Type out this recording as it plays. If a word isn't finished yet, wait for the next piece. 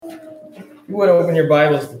You want to open your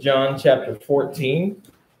Bibles to John chapter 14.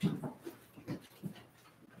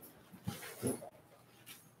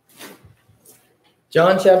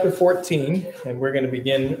 John chapter 14, and we're going to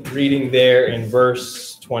begin reading there in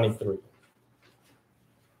verse 23.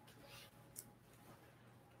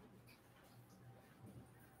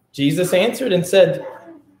 Jesus answered and said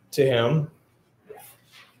to him,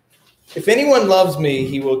 "If anyone loves me,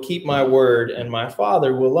 he will keep my word, and my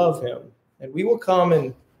Father will love him, and we will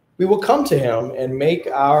come to him and make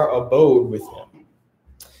our abode with him.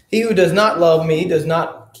 He who does not love me does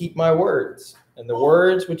not keep my words, and the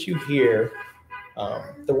word which you hear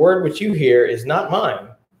is not mine,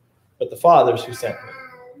 but the Father's who sent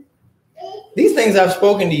me. These things I've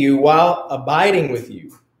spoken to you while abiding with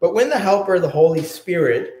you. But when the Helper, the Holy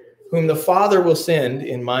Spirit, whom the Father will send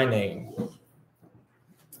in my name,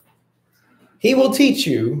 he will teach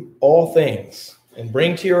you all things and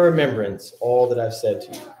bring to your remembrance all that I've said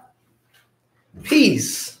to you.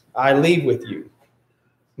 Peace I leave with you.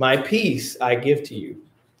 My peace I give to you.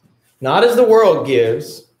 Not as the world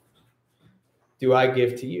gives, do I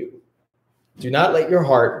give to you. Do not let your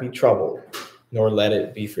heart be troubled, nor let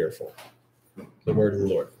it be fearful." The word of the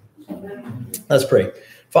Lord. Let's pray.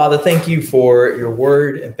 Father, thank you for your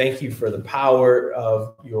word, and thank you for the power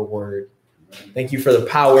of your word. Thank you for the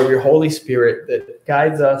power of your Holy Spirit that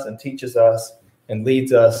guides us and teaches us and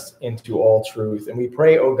leads us into all truth. And we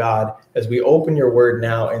pray, oh God, as we open your word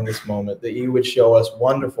now in this moment, that you would show us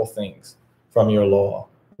wonderful things from your law,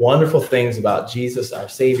 wonderful things about Jesus, our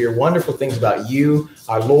Savior, wonderful things about you,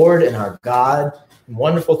 our Lord and our God, and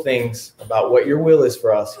wonderful things about what your will is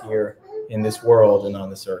for us here in this world and on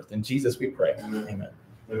this earth. In Jesus we pray. Amen.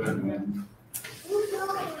 Amen.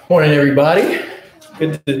 Morning, everybody.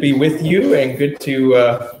 Good to be with you and good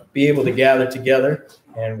to be able to gather together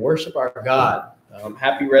and worship our God.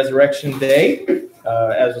 Happy Resurrection Day.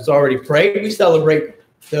 As was already prayed, we celebrate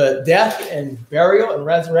the death and burial and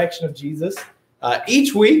resurrection of Jesus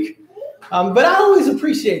each week. But I always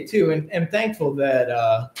appreciate, too, and am thankful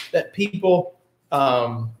that people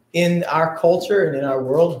in our culture and in our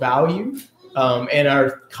world value and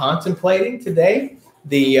are contemplating today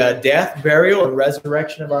the death, burial, and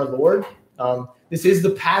resurrection of our Lord. This is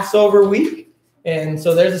the Passover week, and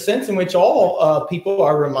so there's a sense in which all people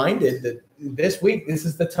are reminded that this week, this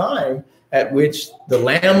is the time at which the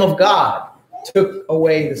Lamb of God took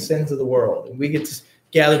away the sins of the world. And we get to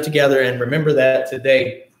gather together and remember that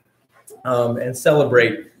today and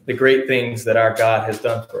celebrate the great things that our God has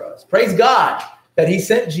done for us. Praise God that he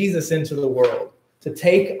sent Jesus into the world to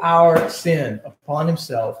take our sin upon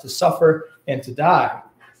himself, to suffer and to die.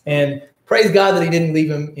 And praise God that he didn't leave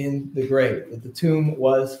him in the grave, that the tomb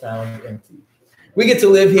was found empty. We get to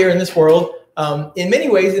live here in this world in many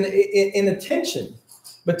ways in a tension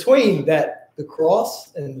between the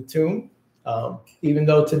cross and the tomb. Even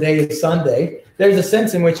though today is Sunday, there's a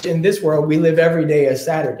sense in which in this world we live every day as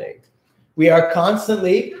Saturday. We are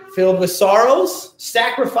constantly filled with sorrows,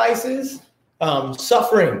 sacrifices,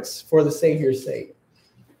 sufferings for the Savior's sake.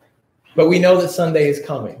 But we know that Sunday is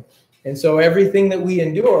coming. And so everything that we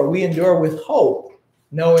endure with hope,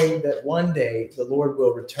 knowing that one day the Lord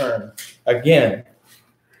will return again.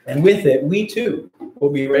 And with it, we too will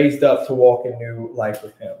be raised up to walk in new life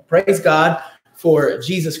with him. Praise God for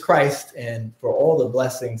Jesus Christ and for all the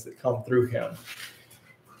blessings that come through him.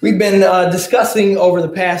 We've been discussing over the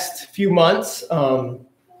past few months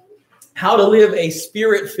how to live a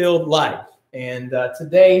spirit-filled life. And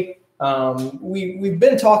today we've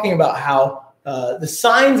been talking about how the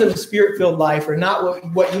signs of a spirit-filled life are not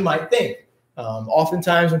what you might think.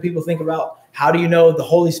 Oftentimes when people think about how do you know the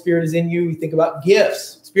Holy Spirit is in you, you think about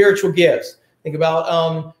gifts, spiritual gifts. Think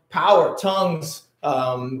about power, tongues,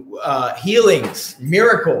 healings,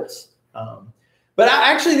 miracles. But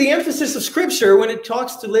actually the emphasis of Scripture when it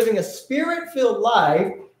talks to living a spirit-filled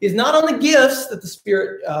life is not on the gifts that the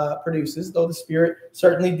Spirit produces, though the Spirit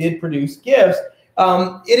certainly did produce gifts.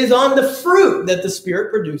 It is on the fruit that the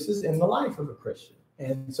Spirit produces in the life of a Christian.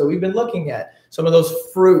 And so we've been looking at some of those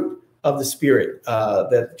fruit of the Spirit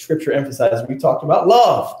that Scripture emphasizes. We talked about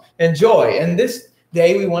love and joy. And this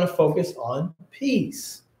day we want to focus on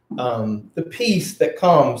peace, the peace that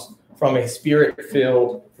comes from a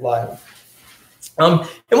Spirit-filled life. And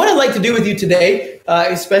what I'd like to do with you today,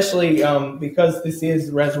 especially because this is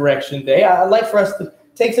Resurrection Day, I'd like for us to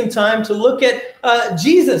take some time to look at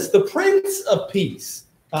Jesus, the Prince of Peace,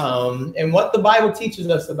 and what the Bible teaches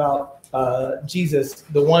us about Jesus,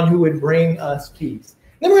 the one who would bring us peace.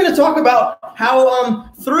 Then we're going to talk about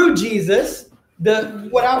how through Jesus,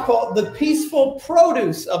 what I'll call the peaceful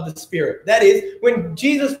produce of the Spirit. That is, when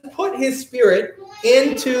Jesus put his Spirit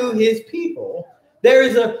into his people, There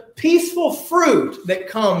is a peaceful fruit that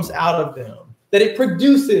comes out of them, that it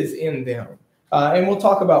produces in them. And we'll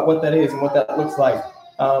talk about what that is and what that looks like.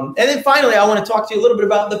 And then finally, I want to talk to you a little bit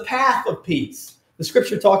about the path of peace. The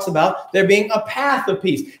scripture talks about there being a path of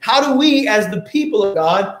peace. How do we, as the people of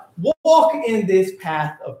God, walk in this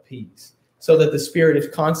path of peace so that the Spirit is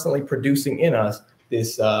constantly producing in us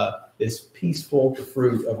this peaceful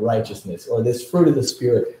fruit of righteousness, or this fruit of the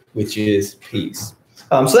Spirit, which is peace.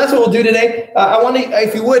 So that's what we'll do today. I want to,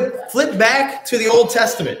 if you would, flip back to the Old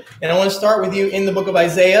Testament. And I want to start with you in the book of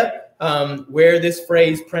Isaiah, where this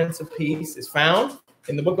phrase, Prince of Peace, is found.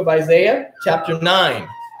 In the book of Isaiah, chapter 9,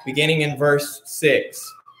 beginning in verse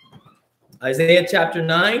 6. Isaiah chapter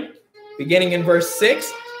 9, beginning in verse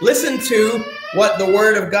 6. Listen to what the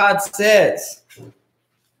word of God says.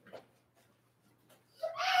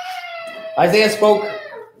 Isaiah spoke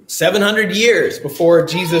 700 years before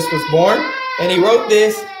Jesus was born, and he wrote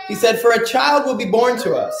this. He said, "For a child will be born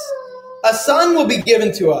to us, a son will be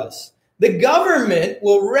given to us. The government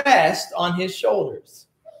will rest on his shoulders,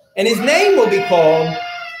 and his name will be called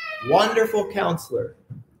Wonderful Counselor,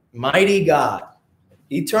 Mighty God,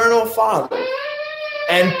 Eternal Father,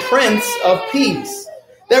 and Prince of Peace.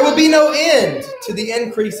 There will be no end to the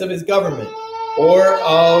increase of his government or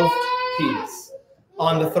of peace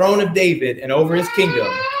on the throne of David and over his kingdom,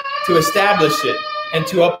 to establish it and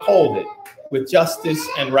to uphold it with justice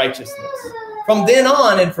and righteousness. From then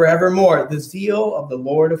on and forevermore, the zeal of the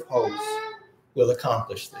Lord of hosts will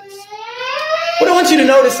accomplish this." What I want you to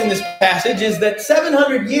notice in this passage is that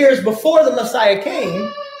 700 years before the Messiah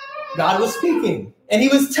came, God was speaking. And he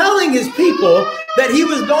was telling his people that he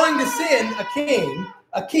was going to send a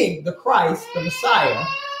king, the Christ, the Messiah.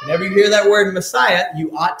 Whenever you hear that word Messiah,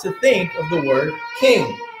 you ought to think of the word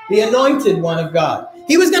king, the anointed one of God.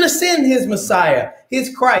 He was going to send his Messiah,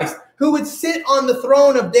 his Christ, who would sit on the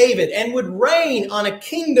throne of David and would reign on a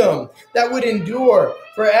kingdom that would endure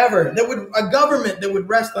forever, a government that would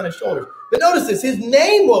rest on his shoulders. But notice this, his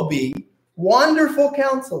name will be Wonderful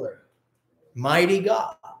Counselor, Mighty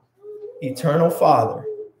God, Eternal Father,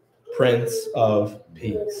 Prince of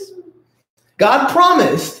Peace. God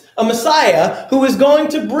promised a Messiah who was going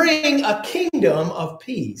to bring a kingdom of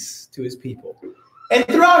peace to his people. And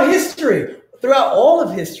throughout all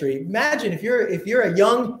of history, imagine if you're a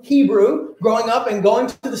young Hebrew growing up and going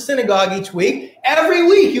to the synagogue each week, every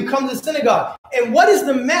week you come to the synagogue. And what is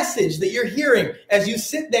the message that you're hearing as you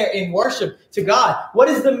sit there in worship to God? What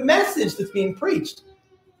is the message that's being preached?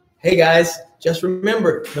 Hey guys, just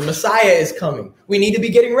remember, the Messiah is coming. We need to be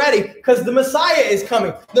getting ready because the Messiah is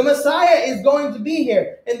coming. The Messiah is going to be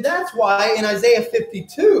here. And that's why in Isaiah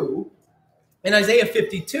 52,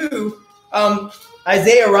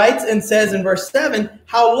 Isaiah writes and says in verse 7,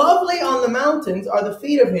 "How lovely on the mountains are the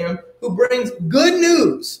feet of him who brings good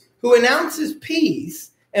news, who announces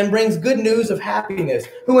peace and brings good news of happiness,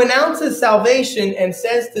 who announces salvation and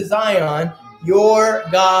says to Zion, your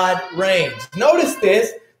God reigns." Notice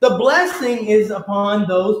this, the blessing is upon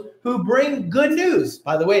those who bring good news.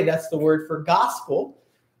 By the way, that's the word for gospel.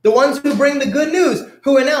 The ones who bring the good news,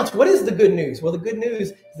 who announce. What is the good news? Well, the good news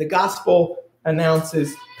is the gospel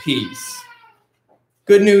announces peace.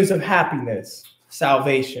 Good news of happiness,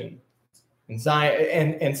 salvation, and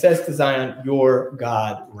Zion, and says to Zion, your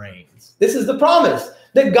God reigns. This is the promise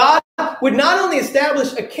that God would not only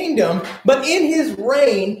establish a kingdom, but in his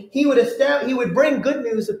reign, he would bring good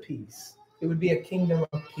news of peace. It would be a kingdom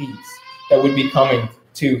of peace that would be coming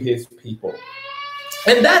to his people.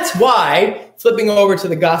 And that's why, flipping over to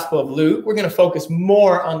the Gospel of Luke, we're going to focus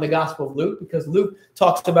more on the Gospel of Luke because Luke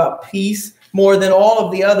talks about peace more than all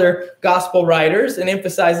of the other gospel writers and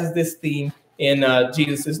emphasizes this theme in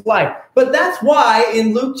Jesus' life. But that's why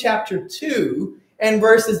in Luke chapter 2 and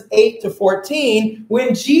verses 8 to 14,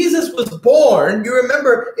 when Jesus was born, you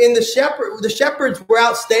remember the shepherds were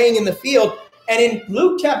out staying in the field. And in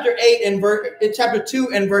Luke chapter 8 and chapter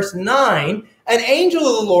 2 and verse 9, an angel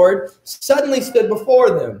of the Lord suddenly stood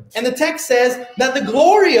before them. And the text says that the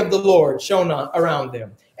glory of the Lord shone around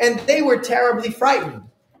them, and they were terribly frightened.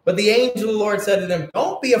 But the angel of the Lord said to them,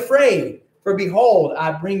 "Don't be afraid, for behold,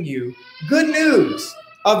 I bring you good news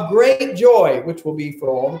of great joy, which will be for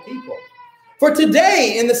all the people. For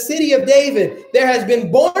today in the city of David, there has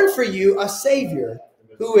been born for you a Savior,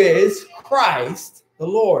 who is Christ the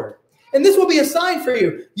Lord. And this will be a sign for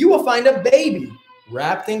you. You will find a baby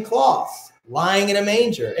wrapped in cloths, lying in a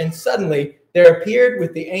manger." And suddenly there appeared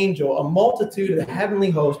with the angel a multitude of the heavenly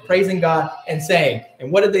host, praising God and saying,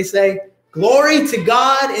 and what did they say? "Glory to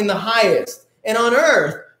God in the highest, and on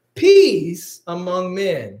earth peace among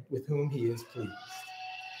men with whom he is pleased."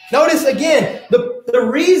 Notice again, the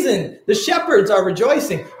reason the shepherds are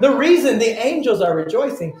rejoicing, the reason the angels are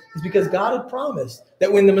rejoicing is because God had promised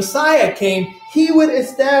that when the Messiah came, he would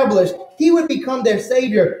establish, he would become their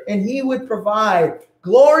Savior, and he would provide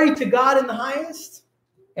glory to God in the highest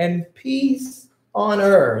and peace on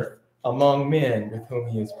earth among men with whom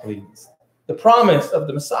he is pleased. The promise of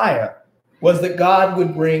the Messiah was that God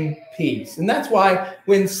would bring peace. And that's why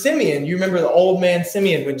when Simeon, you remember the old man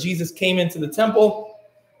Simeon, when Jesus came into the temple,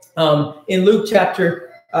 in Luke chapter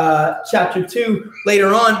 2, later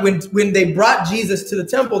on, when they brought Jesus to the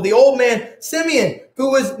temple, the old man Simeon,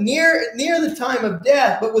 who was near the time of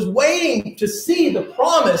death, but was waiting to see the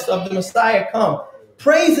promise of the Messiah come,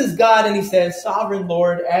 praises God, and he says, "Sovereign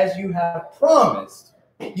Lord, as you have promised,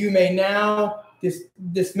 you may now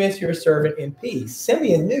dismiss your servant in peace."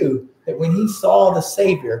 Simeon knew that when he saw the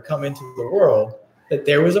Savior come into the world, that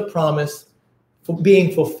there was a promise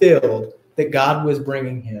being fulfilled, that God was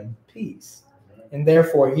bringing him peace. And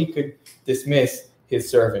therefore, he could dismiss his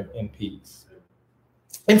servant in peace.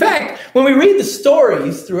 In fact, when we read the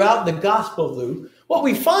stories throughout the Gospel of Luke, what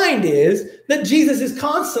we find is that Jesus is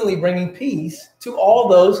constantly bringing peace to all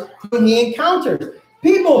those whom he encounters.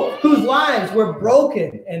 People whose lives were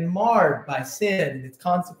broken and marred by sin and its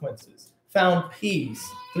consequences found peace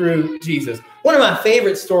through Jesus. One of my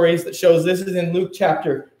favorite stories that shows this is in Luke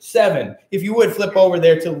chapter 7. If you would flip over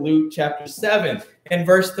there to Luke chapter 7 and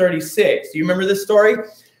verse 36. Do you remember this story?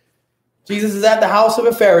 Jesus is at the house of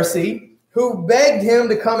a Pharisee who begged him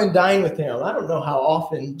to come and dine with him. I don't know how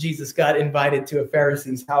often Jesus got invited to a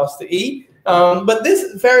Pharisee's house to eat, but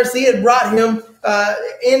this Pharisee had brought him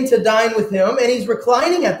in to dine with him, and he's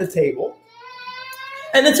reclining at the table.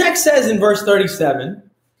 And the text says in verse 37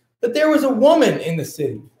 that there was a woman in the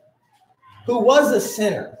city who was a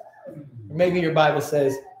sinner. Maybe your Bible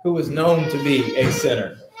says who was known to be a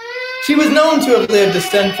sinner. She was known to have lived a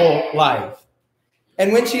sinful life.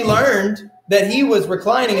 And when she learned that he was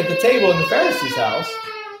reclining at the table in the Pharisee's house,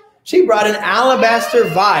 she brought an alabaster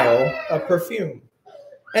vial of perfume.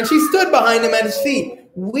 And she stood behind him at his feet,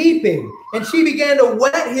 weeping. And she began to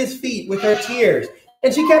wet his feet with her tears.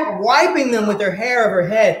 And she kept wiping them with her hair of her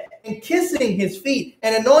head and kissing his feet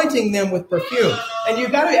and anointing them with perfume. And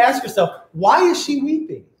you've got to ask yourself, why is she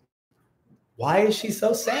weeping? Why is she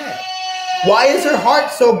so sad? Why is her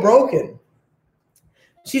heart so broken?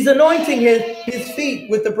 She's anointing his feet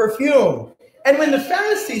with the perfume. And when the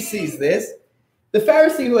Pharisee sees this, the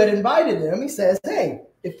Pharisee who had invited him, he says, hey,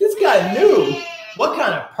 if this guy knew what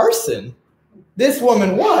kind of person this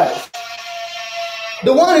woman was,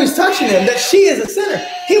 the one who's touching him, that she is a sinner,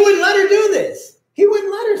 he wouldn't let her do this. He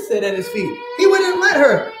wouldn't let her sit at his feet. He wouldn't let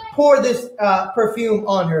her pour this perfume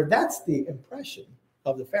on her. That's the impression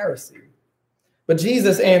of the Pharisee. But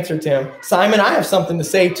Jesus answered him, Simon, I have something to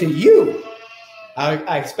say to you. I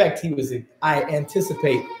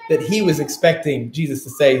anticipate that he was expecting Jesus to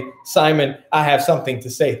say, Simon, I have something to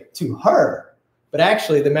say to her. But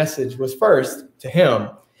actually, the message was first to him.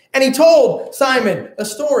 And he told Simon a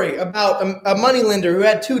story about a moneylender who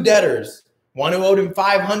had two debtors, one who owed him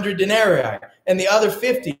 500 denarii and the other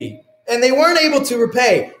 50. And they weren't able to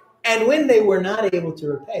repay. And when they were not able to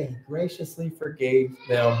repay, he graciously forgave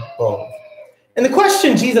them both. And the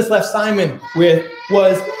question Jesus left Simon with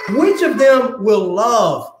was, which of them will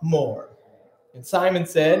love more? And Simon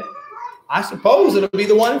said, I suppose it'll be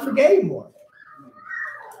the one who forgave more.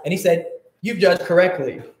 And he said, you've judged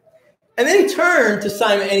correctly. And then he turned to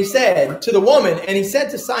Simon and he said to the woman, and he said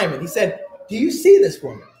to Simon, he said, do you see this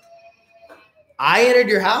woman? I entered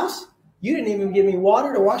your house. You didn't even give me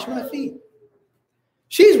water to wash my feet.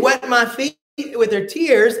 She's wet my feet with her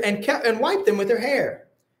tears and wiped them with her hair.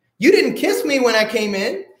 You didn't kiss me when I came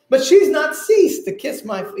in, but she's not ceased to kiss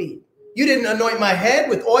my feet. You didn't anoint my head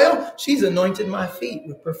with oil. She's anointed my feet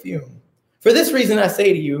with perfume. For this reason, I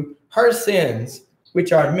say to you, her sins,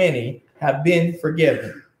 which are many, have been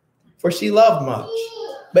forgiven. For she loved much,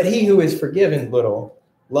 but he who is forgiven little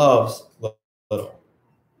loves little.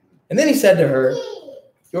 And then he said to her,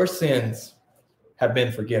 your sins have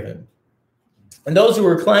been forgiven. And those who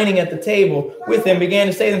were reclining at the table with him began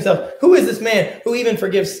to say to themselves, who is this man who even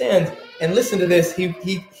forgives sins? And listen to this.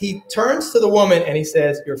 He turns to the woman and he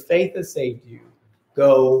says, your faith has saved you.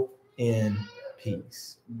 Go in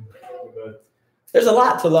peace. There's a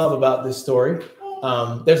lot to love about this story.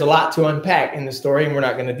 There's a lot to unpack in the story, and we're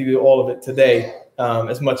not going to do all of it today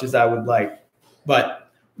as much as I would like. But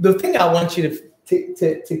the thing I want you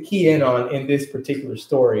to key in on in this particular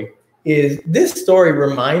story is this story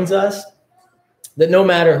reminds us that no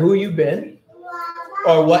matter who you've been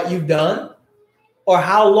or what you've done or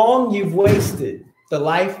how long you've wasted the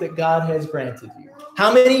life that God has granted you,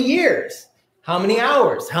 how many years how many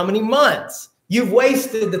hours, how many months you've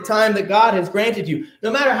wasted the time that God has granted you,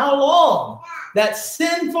 no matter how long that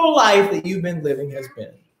sinful life that you've been living has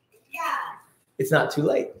been. It's not too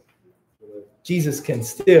late. Jesus can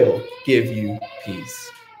still give you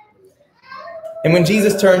peace. And when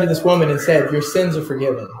Jesus turned to this woman and said, your sins are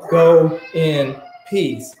forgiven, go in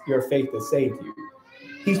peace, your faith has saved you.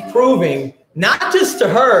 He's proving not just to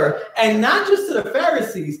her and not just to the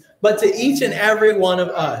Pharisees, but to each and every one of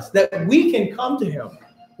us that we can come to him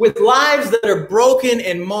with lives that are broken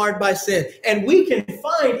and marred by sin. And we can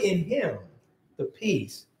find in him the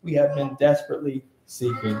peace we have been desperately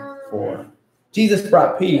seeking for. Jesus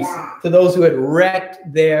brought peace to those who had wrecked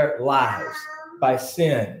their lives by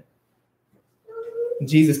sin. And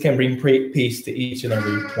Jesus can bring peace to each and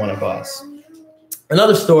every one of us.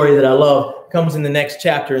 Another story that I love comes in the next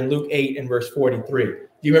chapter in Luke 8 and verse 43. Do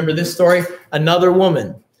you remember this story? Another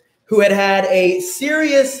woman who had had a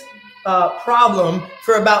serious problem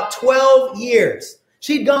for about 12 years.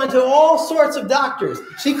 She'd gone to all sorts of doctors.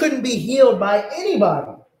 She couldn't be healed by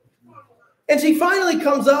anybody. And she finally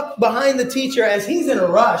comes up behind the teacher as he's in a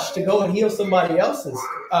rush to go and heal somebody else's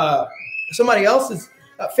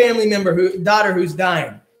family member, daughter who's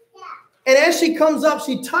dying. And as she comes up,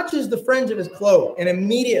 she touches the fringe of his cloak, and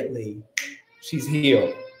immediately she's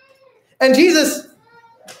healed. And Jesus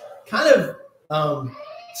kind of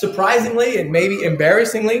surprisingly and maybe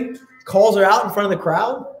embarrassingly calls her out in front of the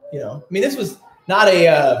crowd. This was not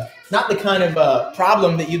the kind of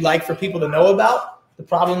problem that you'd like for people to know about, the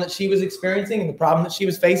problem that she was experiencing and the problem that she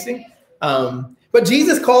was facing. But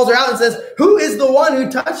Jesus calls her out and says, who is the one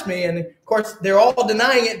who touched me? And of course, they're all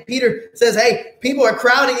denying it. Peter says, hey, people are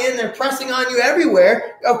crowding in. They're pressing on you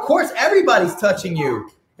everywhere. Of course, everybody's touching you.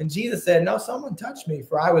 And Jesus said, no, someone touched me,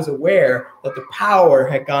 for I was aware that the power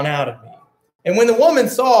had gone out of me. And when the woman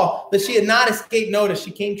saw that she had not escaped notice,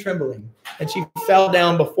 she came trembling, and she fell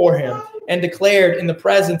down before him and declared in the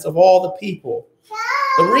presence of all the people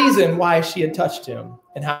the reason why she had touched him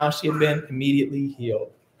and how she had been immediately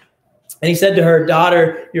healed. And he said to her,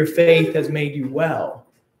 daughter, your faith has made you well.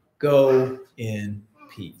 Go in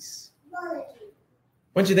peace. I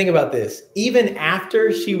want you to think about this. Even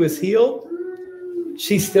after she was healed,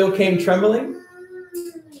 she still came trembling.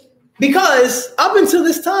 Because up until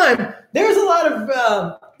this time, there's a lot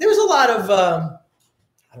of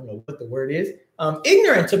I don't know what the word is,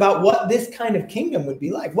 ignorance about what this kind of kingdom would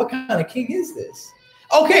be like. What kind of king is this?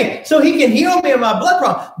 Okay, so he can heal me of my blood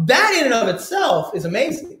problem. That in and of itself is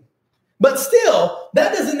amazing. But still,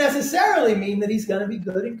 that doesn't necessarily mean that he's going to be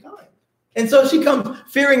good and kind. And so she comes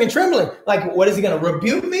fearing and trembling. Like, what, is he going to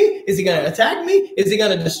rebuke me? Is he going to attack me? Is he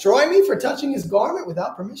going to destroy me for touching his garment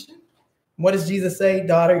without permission? What does Jesus say?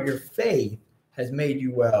 Daughter, your faith has made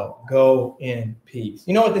you well. Go in peace.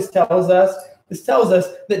 You know what this tells us? This tells us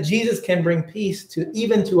that Jesus can bring peace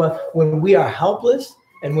even to us when we are helpless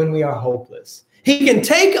and when we are hopeless. He can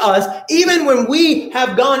take us even when we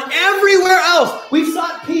have gone everywhere else. We've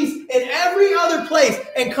sought peace in every other place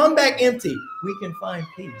and come back empty. We can find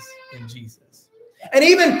peace in Jesus. And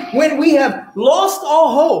even when we have lost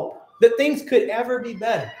all hope that things could ever be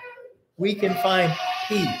better, we can find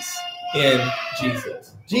peace in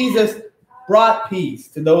Jesus. Jesus brought peace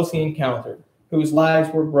to those he encountered whose lives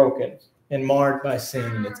were broken and marred by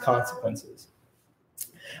sin and its consequences.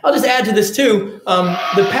 I'll just add to this too.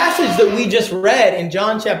 The passage that we just read in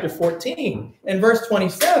John chapter 14 and verse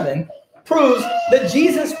 27 proves that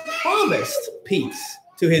Jesus promised peace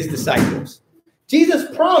to his disciples.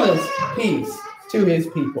 Jesus promised peace to his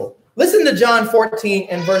people. Listen to John 14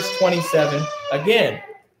 and verse 27 again.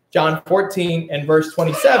 John 14 and verse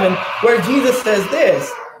 27, where Jesus says this,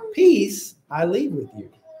 peace I leave with you.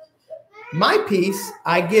 My peace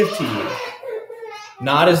I give to you.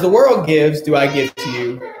 Not as the world gives, do I give to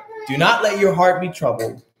you. Do not let your heart be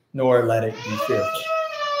troubled, nor let it be fearful.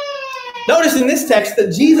 Notice in this text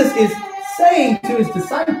that Jesus is saying to his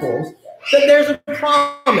disciples that there's a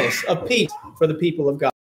promise of peace for the people of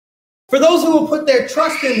God. For those who will put their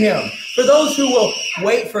trust in him, for those who will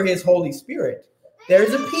wait for his Holy Spirit,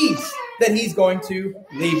 there's a peace that he's going to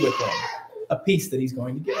leave with them, a peace that he's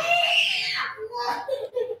going to give them.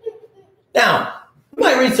 Now, you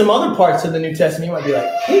might read some other parts of the New Testament. You might be like,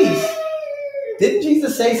 peace? Didn't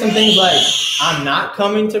Jesus say some things like, I'm not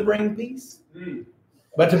coming to bring peace,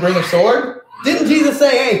 but to bring a sword? Didn't Jesus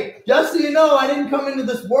say, hey, just so you know, I didn't come into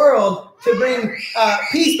this world to bring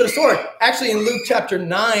peace, but a sword? Actually, in Luke chapter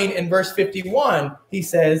 9 and verse 51, he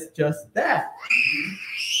says just that.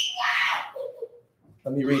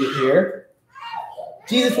 Let me read it here.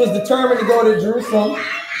 Jesus was determined to go to Jerusalem.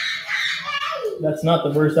 That's not the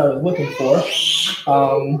verse I was looking for.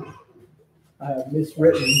 I have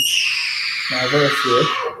miswritten my verse here.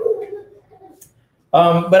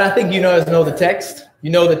 But I think you guys know the text. You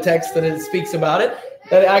know the text that it speaks about it.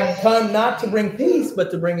 That I come not to bring peace,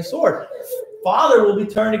 but to bring a sword. Father will be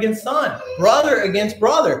turned against son, brother against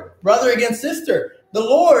brother, brother against sister. The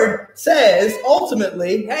Lord says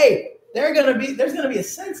ultimately, hey, there's going to be a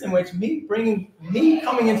sense in which me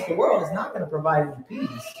coming into the world is not going to provide any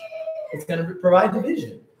peace. It's going to provide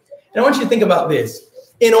division. And I want you to think about this.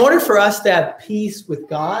 In order for us to have peace with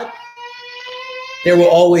God, there will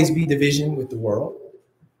always be division with the world.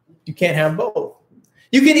 You can't have both.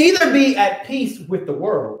 You can either be at peace with the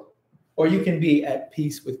world or you can be at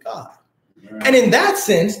peace with God. And in that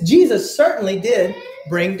sense, Jesus certainly did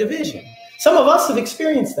bring division. Some of us have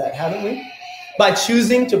experienced that, haven't we? By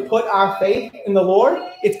choosing to put our faith in the Lord,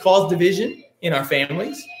 it's caused division in our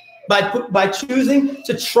families. By choosing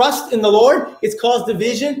to trust in the Lord, it's caused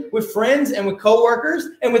division with friends and with coworkers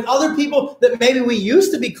and with other people that maybe we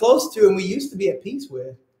used to be close to and we used to be at peace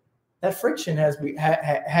with. That friction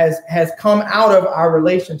has come out of our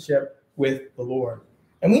relationship with the Lord.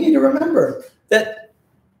 And we need to remember that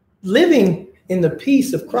living in the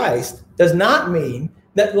peace of Christ does not mean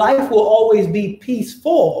that life will always be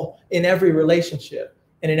peaceful in every relationship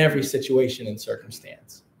and in every situation and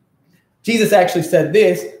circumstance. Jesus actually said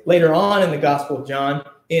this later on in the Gospel of John,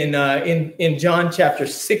 in John chapter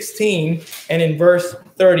 16 and in verse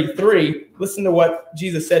 33. Listen to what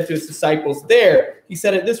Jesus said to his disciples there. He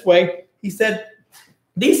said it this way. He said,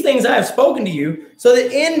 "These things I have spoken to you, so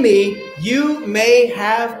that in me you may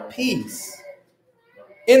have peace.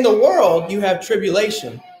 In the world you have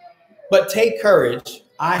tribulation, but take courage.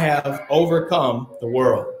 I have overcome the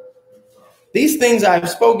world. These things I have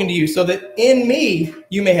spoken to you, so that in me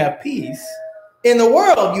you may have peace. In the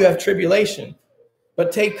world you have tribulation,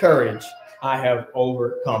 but take courage. I have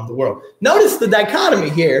overcome the world." Notice the dichotomy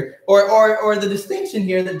here, or the distinction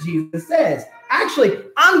here that Jesus says. Actually,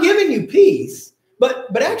 I'm giving you peace,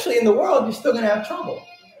 but actually in the world you're still going to have trouble.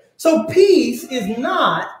 So peace is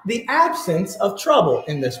not the absence of trouble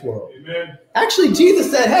in this world. Amen. Actually, Jesus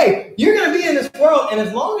said, hey, you're going to be in this world, and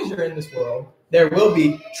as long as you're in this world, there will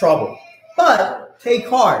be trouble. But take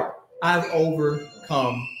heart, I've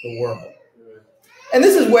overcome the world. And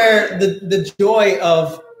this is where the joy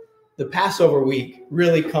of the Passover week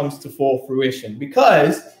really comes to full fruition.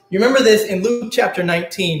 Because you remember this in Luke chapter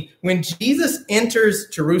 19, when Jesus enters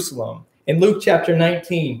Jerusalem, in Luke chapter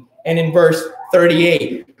 19 and in verse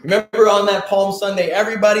 38. Remember on that Palm Sunday,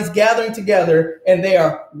 everybody's gathering together and they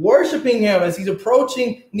are worshiping him as he's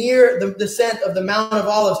approaching near the descent of the Mount of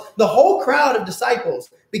Olives. The whole crowd of disciples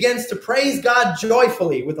begins to praise God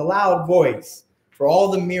joyfully with a loud voice for all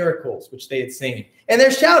the miracles which they had seen. And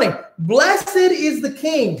they're shouting, "Blessed is the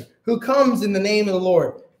King who comes in the name of the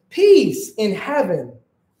Lord. Peace in heaven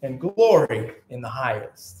and glory in the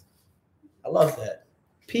highest." I love that.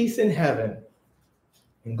 Peace in heaven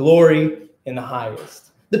and glory in the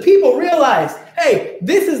highest. The people realized, hey,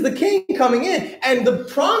 this is the King coming in. And the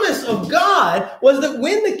promise of God was that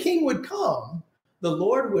when the King would come, the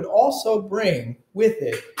Lord would also bring with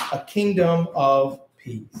it a kingdom of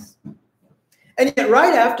peace. And yet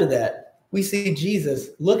right after that, we see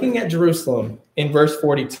Jesus looking at Jerusalem in verse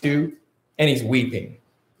 42, and he's weeping.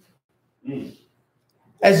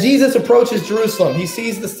 As Jesus approaches Jerusalem, he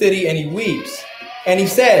sees the city and he weeps. And he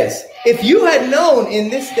says, "If you had known in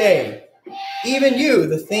this day, even you,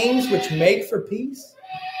 the things which make for peace,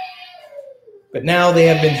 but now they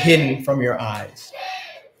have been hidden from your eyes."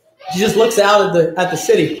 Jesus looks out at the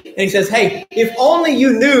city and he says, hey, if only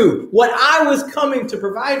you knew what I was coming to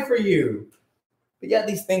provide for you. But yet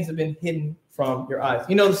these things have been hidden from your eyes.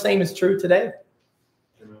 You know, the same is true today.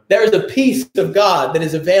 There is a peace of God that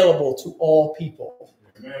is available to all people.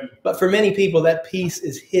 Amen. But for many people, that peace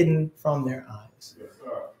is hidden from their eyes. Yes,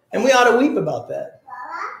 and we ought to weep about that.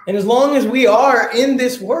 And as long as we are in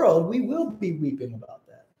this world, we will be weeping about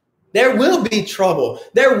that. There will be trouble.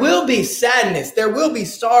 There will be sadness. There will be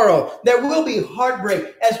sorrow. There will be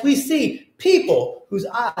heartbreak as we see people whose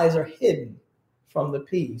eyes are hidden from the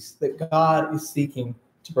peace that God is seeking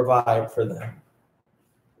to provide for them.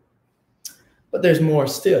 But there's more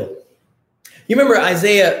still. You remember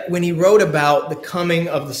Isaiah when he wrote about the coming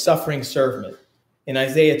of the suffering servant in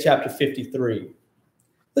Isaiah chapter 53.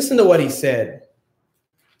 Listen to what he said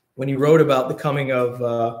when he wrote about the coming of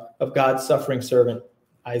God's suffering servant.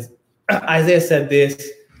 Isaiah said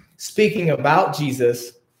this, speaking about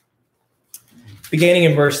Jesus, beginning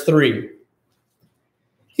in verse 3.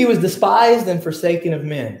 "He was despised and forsaken of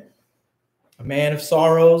men, a man of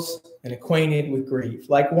sorrows and acquainted with grief,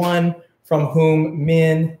 like one from whom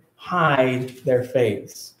men hide their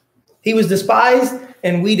face. He was despised,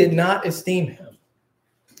 and we did not esteem him.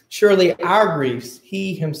 Surely our griefs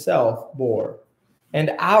he himself bore,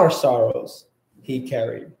 and our sorrows he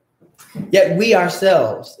carried. Yet we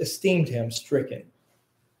ourselves esteemed him stricken,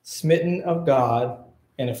 smitten of God,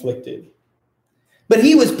 and afflicted. But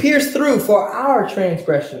he was pierced through for our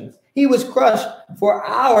transgressions. He was crushed for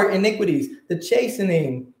our iniquities. The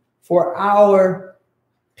chastening for our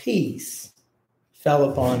peace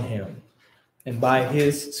fell upon him, and by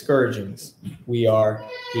his scourgings we are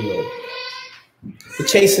healed. The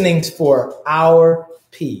chastenings for our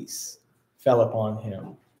peace fell upon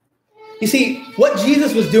him. You see, what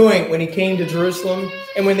Jesus was doing when he came to Jerusalem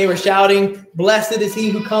and when they were shouting, "Blessed is he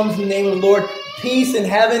who comes in the name of the Lord, peace in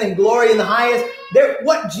heaven and glory in the highest."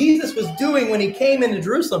 What Jesus was doing when he came into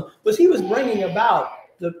Jerusalem was he was bringing about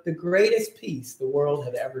the greatest peace the world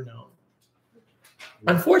had ever known.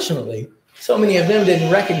 Unfortunately, so many of them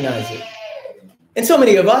didn't recognize it. And so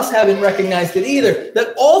many of us haven't recognized it either,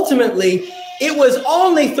 that ultimately it was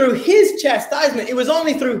only through his chastisement, it was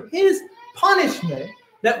only through his punishment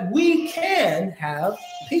that we can have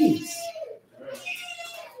peace.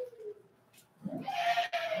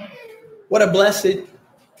 What a blessed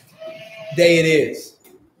day it is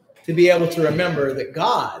to be able to remember that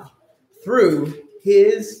God, through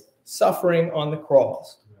his suffering on the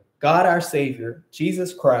cross, God our Savior,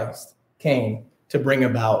 Jesus Christ, came to bring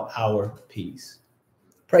about our peace.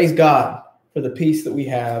 Praise God for the peace that we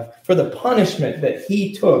have, for the punishment that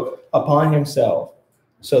he took upon himself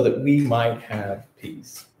so that we might have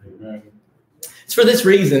peace. Amen. It's for this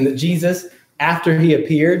reason that Jesus, after he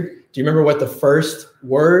appeared, do you remember what the first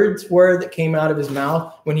words were that came out of his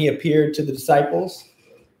mouth when he appeared to the disciples?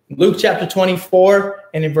 Luke chapter 24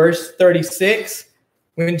 and in verse 36,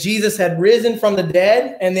 when Jesus had risen from the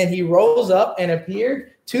dead and then he rose up and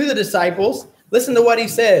appeared to the disciples, listen to what he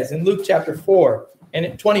says in Luke chapter 4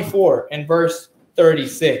 and 24 and verse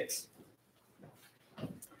 36.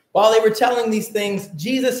 While they were telling these things,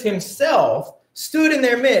 Jesus himself stood in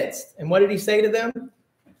their midst. And what did he say to them?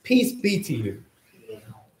 "Peace be to you."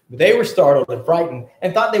 They were startled and frightened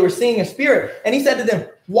and thought they were seeing a spirit. And he said to them,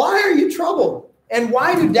 "Why are you troubled? And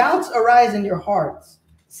why do doubts arise in your hearts?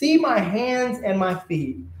 See my hands and my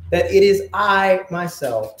feet, that it is I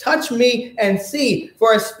myself. Touch me and see,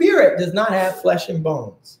 for a spirit does not have flesh and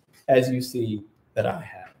bones, as you see that I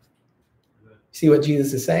have." See what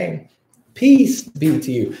Jesus is saying? Peace be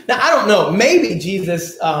to you. Now, I don't know. Maybe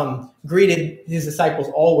Jesus greeted his disciples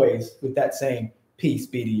always with that saying, "Peace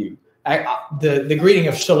be to you." The greeting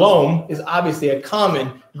of shalom is obviously a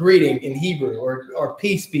common greeting in Hebrew, or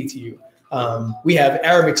peace be to you. We have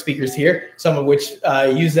Arabic speakers here, some of which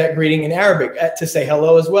use that greeting in Arabic to say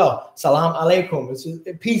hello as well. Salam alaikum, which is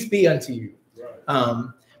peace be unto you. Right.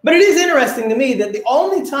 But it is interesting to me that the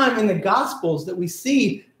only time in the Gospels that we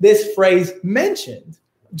see this phrase mentioned,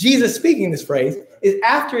 Jesus speaking this phrase, is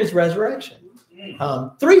after his resurrection.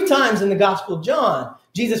 3 times in the Gospel of John,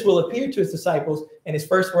 Jesus will appear to his disciples and his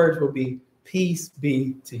first words will be, "Peace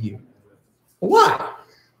be to you." Why?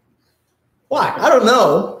 Why? I don't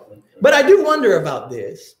know. But I do wonder about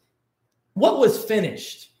this. What was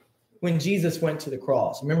finished when Jesus went to the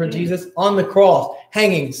cross? Remember, Jesus on the cross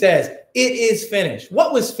hanging says, "It is finished."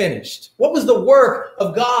 What was finished? What was the work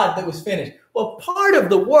of God that was finished? Well, part of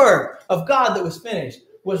the work of God that was finished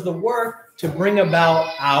was the work to bring about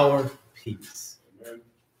our peace.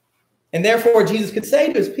 And therefore, Jesus could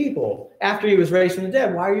say to his people after he was raised from the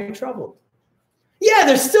dead, "Why are you troubled?" Yeah,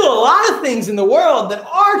 there's still a lot of things in the world that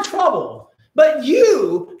are troubled, but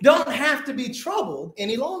you don't have to be troubled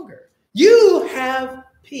any longer. You have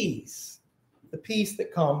peace, the peace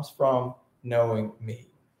that comes from knowing me.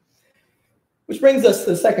 Which brings us to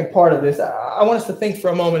the second part of this. I want us to think for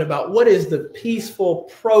a moment about what is the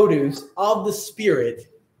peaceful produce of the Spirit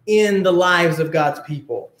in the lives of God's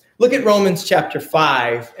people. Look at Romans chapter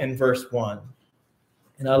 5 and verse 1.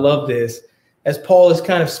 And I love this, as Paul is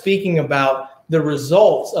kind of speaking about the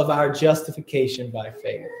results of our justification by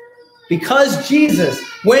faith. Because Jesus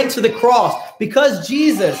went to the cross, because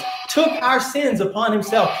Jesus took our sins upon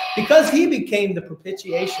himself, because he became the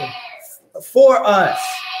propitiation for us,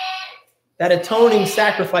 that atoning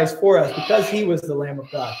sacrifice for us, because he was the Lamb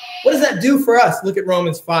of God. What does that do for us? Look at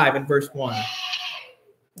Romans 5 and verse 1.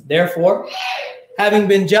 Therefore, having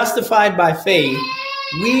been justified by faith,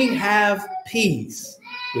 we have peace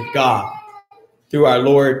with God through our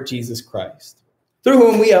Lord Jesus Christ, through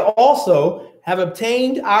whom we also have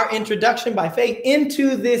obtained our introduction by faith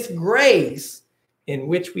into this grace in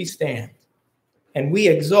which we stand, and we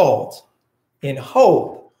exult in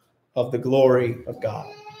hope of the glory of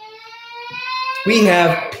God. We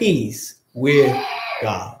have peace with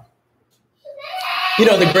God. You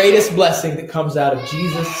know, the greatest blessing that comes out of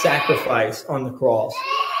Jesus' sacrifice on the cross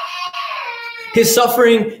His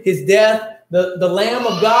suffering, his death, the Lamb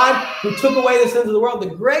of God who took away the sins of the world.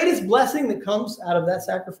 The greatest blessing that comes out of that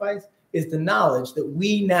sacrifice is the knowledge that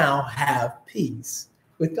we now have peace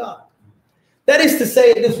with God. That is to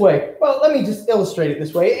say it this way. Well, let me just illustrate it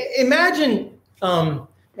this way. Imagine, I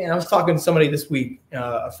was talking to somebody this week,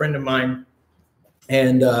 a friend of mine,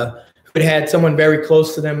 and who had someone very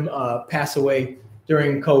close to them pass away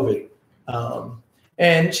during COVID.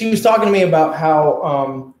 And she was talking to me about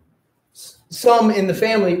how some in the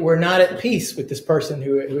family were not at peace with this person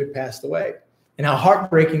who had passed away, and how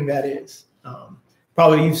heartbreaking that is.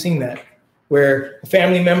 Probably you've seen that, where a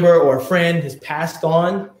family member or a friend has passed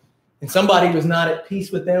on and somebody was not at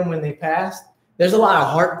peace with them when they passed. There's a lot of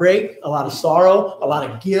heartbreak, a lot of sorrow, a lot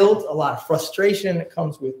of guilt, a lot of frustration that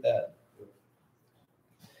comes with that.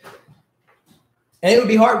 And it would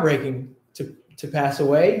be heartbreaking to pass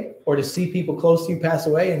away, or to see people close to you pass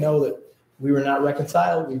away and know that we were not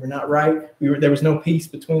reconciled, we were not right, there was no peace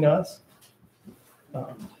between us.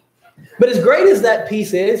 But as great as that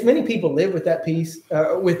peace is, many people live with that peace,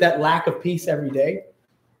 with that lack of peace every day.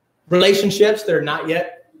 Relationships that are not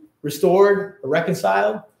yet restored or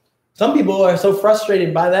reconciled. Some people are so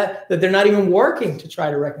frustrated by that they're not even working to try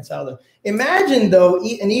to reconcile them. Imagine, though,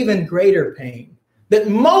 an even greater pain that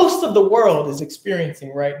most of the world is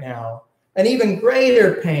experiencing right now, an even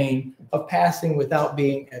greater pain of passing without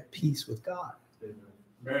being at peace with God.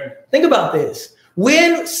 Amen. Think about this.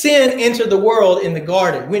 When sin entered the world in the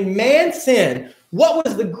garden, when man sinned, what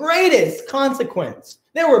was the greatest consequence?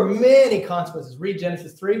 There were many consequences. Read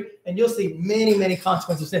Genesis 3, and you'll see many, many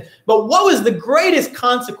consequences of sin. But what was the greatest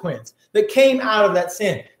consequence that came out of that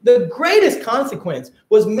sin? The greatest consequence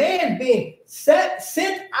was man being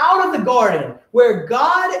sent out of the garden, where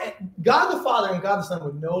God the Father and God the Son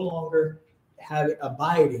would no longer have it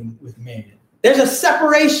abiding with man. There's a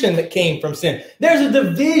separation that came from sin. There's a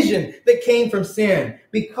division that came from sin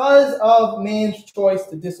because of man's choice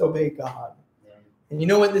to disobey God. And you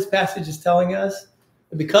know what this passage is telling us?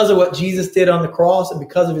 That because of what Jesus did on the cross and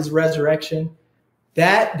because of his resurrection,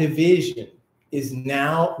 that division is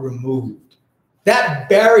now removed. That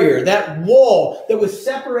barrier, that wall that was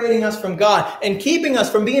separating us from God and keeping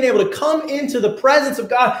us from being able to come into the presence of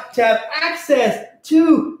God, to have access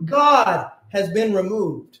to God, has been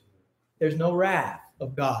removed. There's no wrath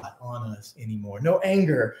of God on us anymore. No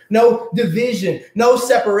anger, no division, no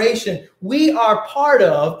separation. We are part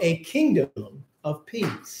of a kingdom of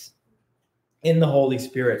peace in the Holy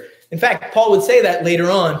Spirit. In fact, Paul would say that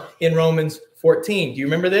later on in Romans 14. Do you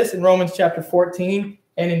remember this? In Romans chapter 14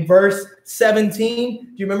 and in verse 17,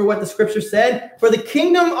 do you remember what the scripture said? For the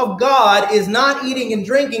kingdom of God is not eating and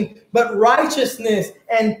drinking, but righteousness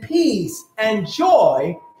and peace and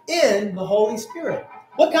joy in the Holy Spirit.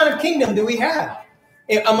 What kind of kingdom do we have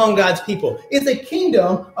among God's people? It's a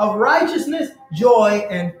kingdom of righteousness, joy,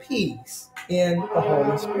 and peace in the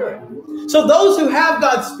Holy Spirit. So those who have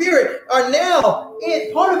God's Spirit are now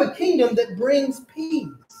part of a kingdom that brings peace.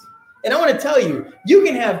 And I want to tell you, you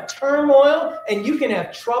can have turmoil and you can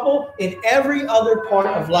have trouble in every other part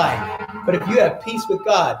of life. But if you have peace with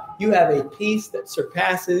God, you have a peace that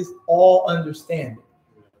surpasses all understanding,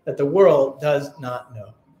 that the world does not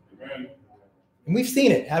know. And we've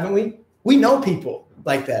seen it, haven't we? We know people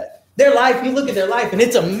like that. Their life, you look at their life and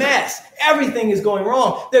it's a mess. Everything is going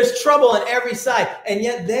wrong. There's trouble on every side. And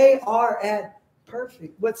yet they are at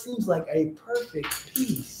what seems like a perfect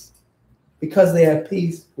peace because they have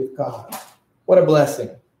peace with God. What a blessing.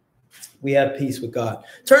 We have peace with God.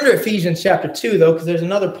 Turn to Ephesians chapter 2, though, because there's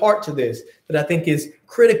another part to this that I think is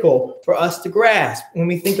critical for us to grasp when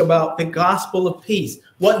we think about the gospel of peace.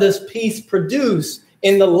 What does peace produce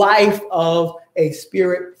in the life of a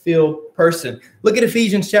spirit-filled person? Look at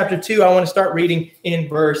Ephesians chapter 2. I want to start reading in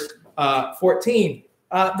verse 13.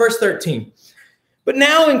 But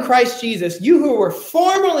now in Christ Jesus, you who were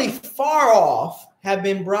formerly far off have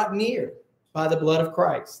been brought near by the blood of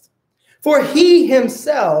Christ. For he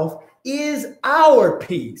himself is our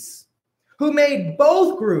peace, who made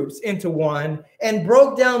both groups into one and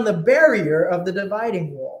broke down the barrier of the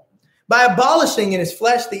dividing wall, by abolishing in his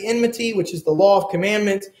flesh the enmity, which is the law of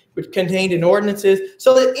commandments, which contained in ordinances,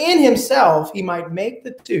 so that in himself he might make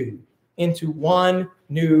the two into one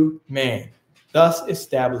new man, thus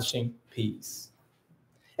establishing peace,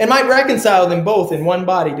 and might reconcile them both in one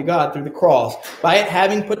body to God through the cross, by it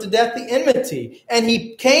having put to death the enmity. And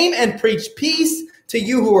he came and preached peace to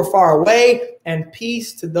you who were far away, and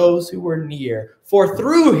peace to those who were near. For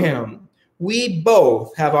through him we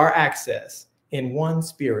both have our access in one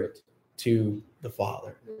spirit to the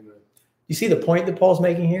Father. You see the point that Paul's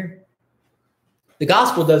making here? The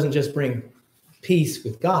gospel doesn't just bring peace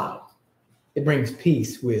with God. It brings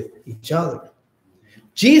peace with each other.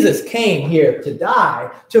 Jesus came here to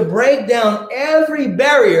die, to break down every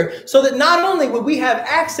barrier so that not only would we have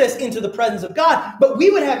access into the presence of God, but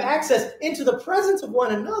we would have access into the presence of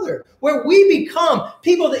one another, where we become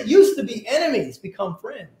people that used to be enemies, become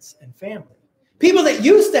friends and family. People that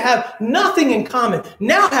used to have nothing in common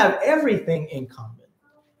now have everything in common.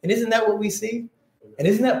 And isn't that what we see? And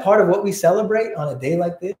isn't that part of what we celebrate on a day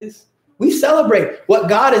like this? We celebrate what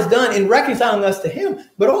God has done in reconciling us to him,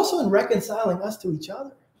 but also in reconciling us to each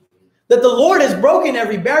other. That the Lord has broken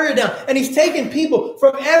every barrier down, and he's taken people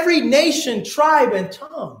from every nation, tribe, and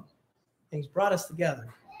tongue. And he's brought us together,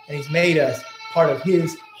 and he's made us part of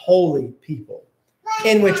his holy people,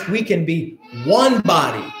 in which we can be one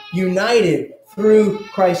body, united through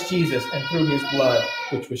Christ Jesus and through his blood,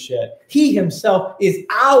 which was shed. He himself is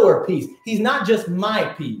our peace. He's not just my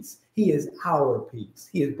peace. He is our peace.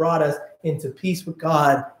 He has brought us into peace with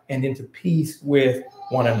God and into peace with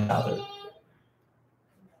one another.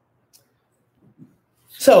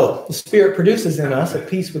 So the Spirit produces in us a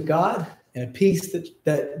peace with God and a peace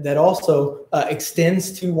that also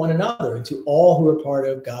extends to one another and to all who are part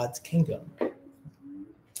of God's kingdom.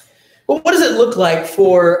 Well, what does it look like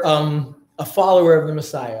for a follower of the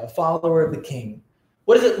Messiah, a follower of the King?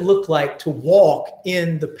 What does it look like to walk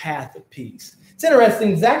in the path of peace? It's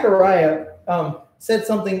interesting. Zechariah said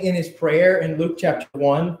something in his prayer in Luke chapter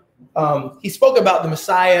 1. He spoke about the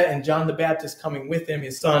Messiah and John the Baptist coming with him,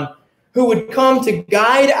 his son, who would come to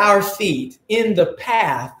guide our feet in the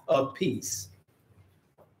path of peace.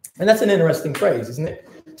 And that's an interesting phrase, isn't it?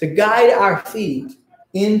 To guide our feet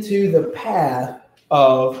into the path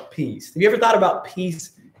of peace. Have you ever thought about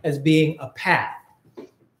peace as being a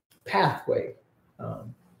pathway?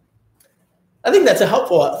 I think that's a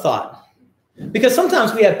helpful thought. Because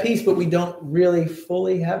sometimes we have peace, but we don't really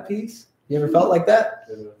fully have peace. You ever felt like that?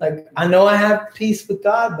 Like, I know I have peace with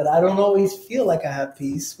God, but I don't always feel like I have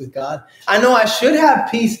peace with God. I know I should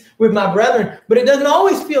have peace with my brethren, but it doesn't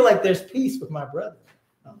always feel like there's peace with my brethren.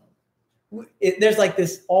 There's like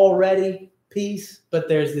this already peace, but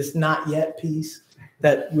there's this not yet peace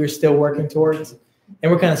that we're still working towards.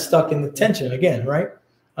 And we're kind of stuck in the tension again, right?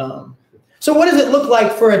 So what does it look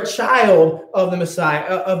like for a child of the Messiah,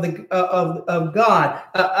 of God,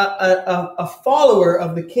 a follower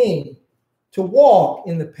of the King, to walk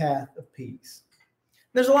in the path of peace?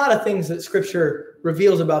 There's a lot of things that Scripture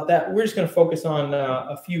reveals about that. We're just going to focus on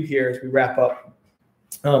a few here as we wrap up.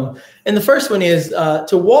 And the first one is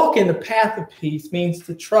to walk in the path of peace means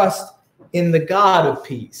to trust in the God of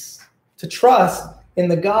peace. To trust in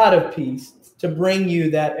the God of peace to bring you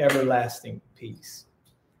that everlasting peace.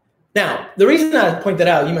 Now, the reason I point that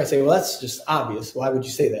out, you might say, well, that's just obvious. Why would you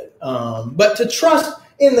say that? But to trust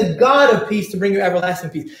in the God of peace to bring you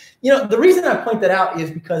everlasting peace. You know, the reason I point that out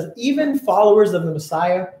is because even followers of the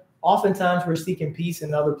Messiah, oftentimes we're seeking peace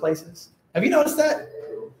in other places. Have you noticed that?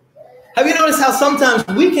 Have you noticed how sometimes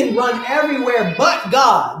we can run everywhere but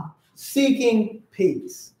God seeking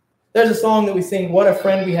peace? There's a song that we sing, What a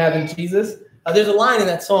Friend We Have in Jesus. There's a line in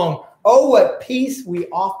that song, oh, what peace we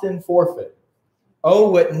often forfeit.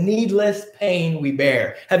 Oh, what needless pain we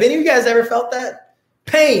bear. Have any of you guys ever felt that?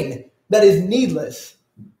 Pain that is needless.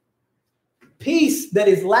 Peace that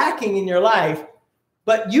is lacking in your life,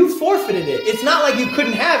 but you forfeited it. It's not like you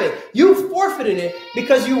couldn't have it. You forfeited it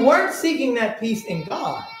because you weren't seeking that peace in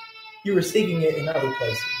God. You were seeking it in other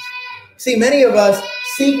places. See, many of us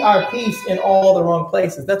seek our peace in all the wrong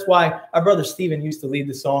places. That's why our brother Stephen used to lead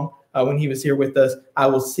the song when he was here with us. I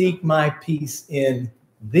will seek my peace in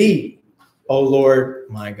thee, O Lord,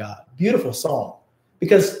 my God. Beautiful song.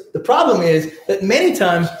 Because the problem is that many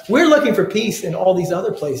times we're looking for peace in all these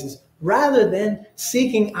other places rather than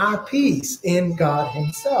seeking our peace in God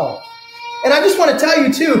himself. And I just want to tell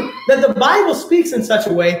you, too, that the Bible speaks in such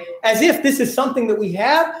a way as if this is something that we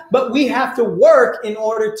have, but we have to work in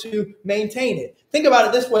order to maintain it. Think about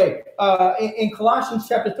it this way. In Colossians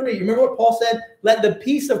chapter 3, you remember what Paul said? Let the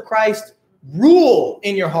peace of Christ rule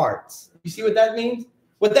in your hearts. You see what that means?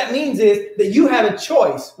 What that means is that you have a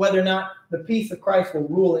choice whether or not the peace of Christ will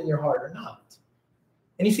rule in your heart or not.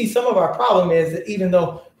 And you see, some of our problem is that even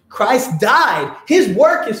though Christ died, his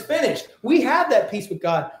work is finished, we have that peace with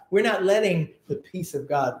God. We're not letting the peace of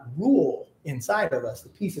God rule inside of us, the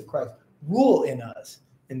peace of Christ rule in us.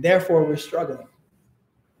 And therefore, we're struggling.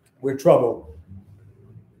 We're troubled.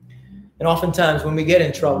 And oftentimes when we get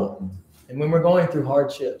in trouble and when we're going through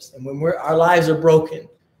hardships and when our lives are broken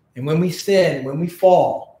and when we sin, when we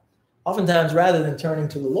fall, oftentimes rather than turning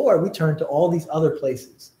to the Lord, we turn to all these other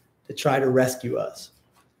places to try to rescue us.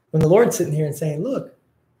 When the Lord's sitting here and saying, look,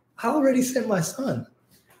 I already sent my son.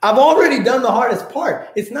 I've already done the hardest part.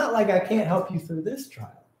 It's not like I can't help you through this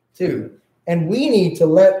trial too. And we need to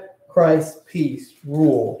let Christ's peace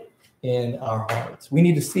rule in our hearts. We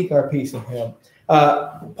need to seek our peace in him.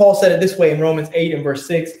 Paul said it this way in Romans 8 and verse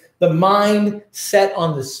 6, the mind set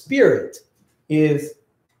on the Spirit is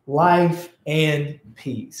life and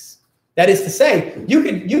peace. That is to say, you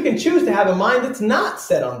can choose to have a mind that's not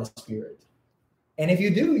set on the Spirit. And if you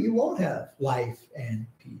do, you won't have life and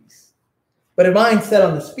peace. But a mind set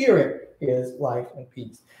on the Spirit is life and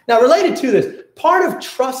peace. Now, related to this, part of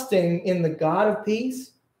trusting in the God of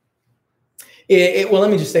peace, well,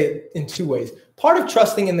 let me just say it in two ways. Part of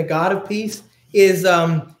trusting in the God of peace is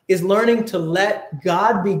learning to let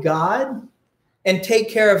God be God and take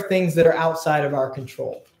care of things that are outside of our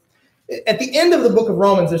control. At the end of the book of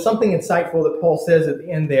Romans, there's something insightful that Paul says at the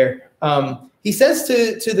end there. He says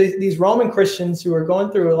to these Roman Christians who are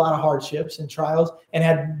going through a lot of hardships and trials and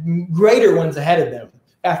had greater ones ahead of them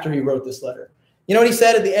after he wrote this letter. You know what he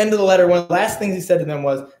said at the end of the letter? One of the last things he said to them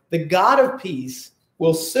was, the God of peace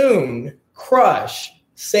will soon crush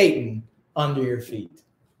Satan under your feet.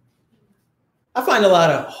 I find a lot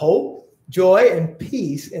of hope, joy, and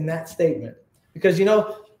peace in that statement. Because,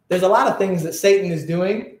 there's a lot of things that Satan is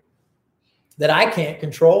doing that I can't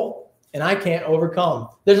control and I can't overcome.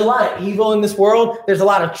 There's a lot of evil in this world. There's a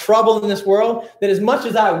lot of trouble in this world that as much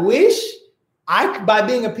as I wish I, by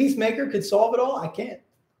being a peacemaker, could solve it all, I can't.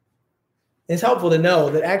 It's helpful to know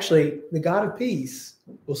that actually the God of peace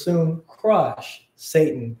will soon crush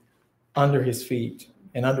Satan under his feet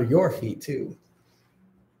and under your feet too.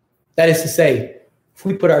 That is to say, if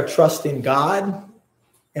we put our trust in God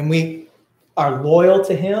and we are loyal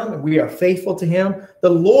to him and we are faithful to him, the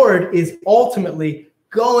Lord is ultimately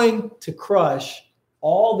going to crush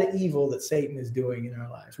all the evil that Satan is doing in our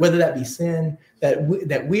lives, whether that be sin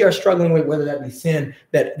that we are struggling with, whether that be sin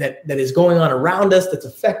that is going on around us, that's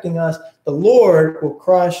affecting us. The Lord will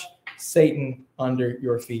crush Satan under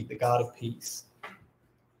your feet, the God of peace.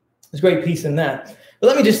 There's great peace in that. But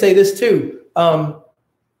let me just say this too.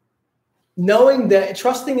 Knowing that,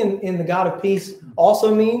 trusting in the God of peace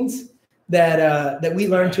also means that we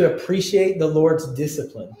learn to appreciate the Lord's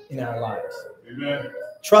discipline in our lives. Amen.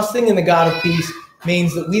 Trusting in the God of peace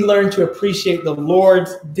means that we learn to appreciate the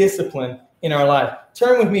Lord's discipline in our life.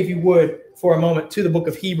 Turn with me, if you would, for a moment to the book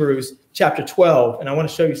of Hebrews, chapter 12. And I want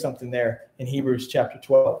to show you something there in Hebrews chapter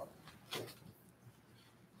 12.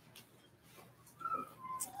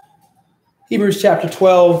 Hebrews chapter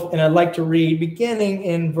 12, and I'd like to read beginning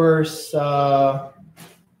in verse 11.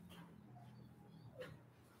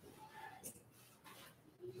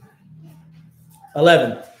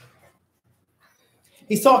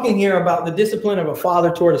 He's talking here about the discipline of a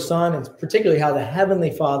father toward a son, and particularly how the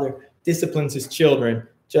heavenly Father disciplines his children,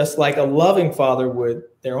 just like a loving father would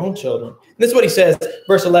their own children. And this is what he says,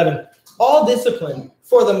 verse 11. All discipline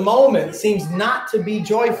for the moment seems not to be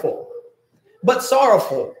joyful, but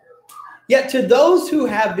sorrowful. Yet to those who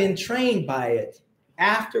have been trained by it,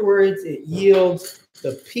 afterwards it yields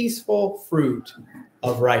the peaceful fruit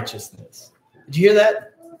of righteousness. Did you hear that?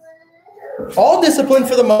 All discipline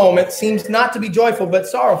for the moment seems not to be joyful, but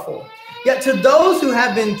sorrowful. Yet to those who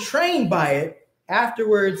have been trained by it,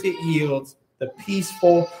 afterwards it yields the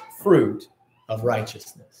peaceful fruit of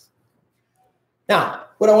righteousness. Now,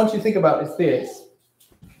 what I want you to think about is this.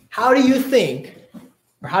 How do you think,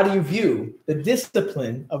 or how do you view the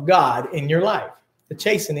discipline of God in your life, the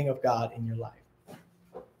chastening of God in your life?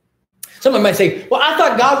 Someone might say, well, I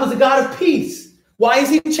thought God was a God of peace. Why is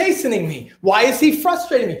he chastening me? Why is he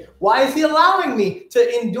frustrating me? Why is he allowing me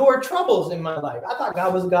to endure troubles in my life? I thought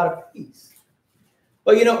God was a God of peace.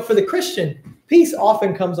 Well, for the Christian, peace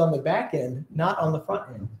often comes on the back end, not on the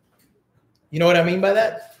front end. You know what I mean by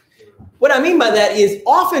that? What I mean by that is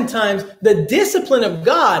oftentimes the discipline of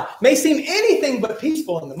God may seem anything but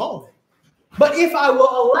peaceful in the moment. But if I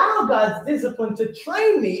will allow God's discipline to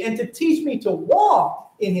train me and to teach me to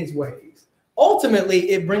walk in his ways,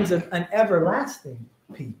 ultimately it brings an everlasting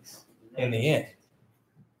peace in the end.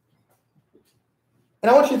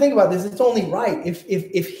 And I want you to think about this. It's only right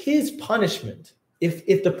if his punishment,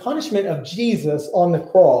 if the punishment of Jesus on the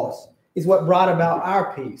cross is what brought about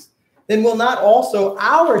our peace, then will not also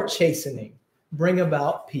our chastening bring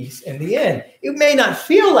about peace in the end? It may not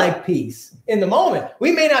feel like peace in the moment.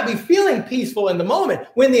 We may not be feeling peaceful in the moment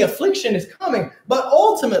when the affliction is coming, but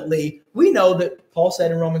ultimately we know that Paul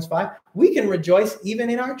said in Romans 5, we can rejoice even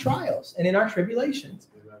in our trials and in our tribulations,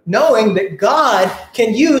 knowing that God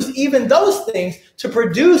can use even those things to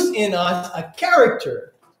produce in us a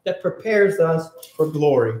character that prepares us for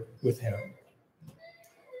glory with him.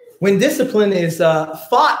 When discipline is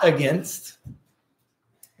fought against,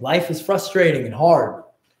 life is frustrating and hard.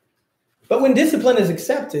 But when discipline is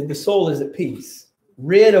accepted, the soul is at peace.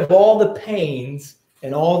 rid of all the pains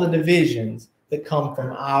and all the divisions that come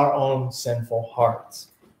from our own sinful hearts.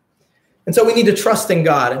 And so we need to trust in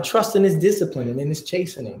God and trust in his discipline and in his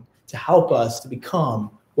chastening to help us to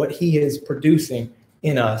become what he is producing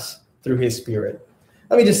in us through his Spirit.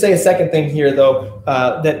 Let me just say a second thing here, though,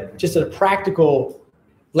 that just a practical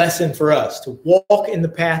lesson for us to walk in the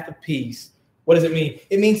path of peace. What does it mean?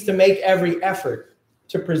 It means to make every effort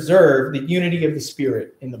to preserve the unity of the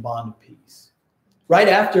Spirit in the bond of peace. Right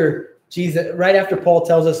after Paul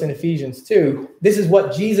tells us in Ephesians 2, this is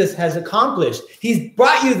what Jesus has accomplished. He's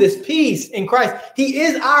brought you this peace in Christ. He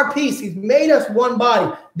is our peace. He's made us one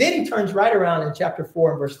body. Then he turns right around in chapter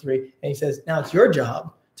 4 and verse 3, and he says, now it's your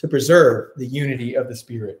job to preserve the unity of the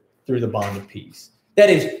Spirit through the bond of peace. That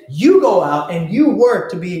is, you go out and you work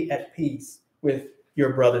to be at peace with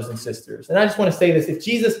your brothers and sisters. And I just want to say this. If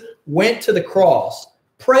Jesus went to the cross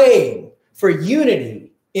praying for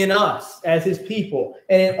unity in us as his people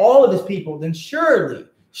and in all of his people, then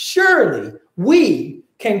surely we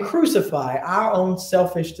can crucify our own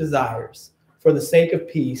selfish desires for the sake of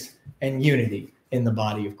peace and unity in the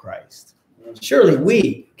body of Christ. Surely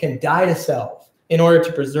we can die to self in order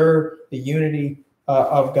to preserve the unity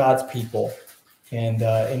of God's people and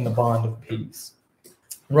in the bond of peace.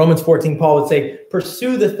 In Romans 14, Paul would say,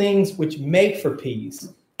 pursue the things which make for peace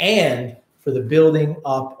and for the building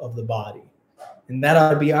up of the body. And that ought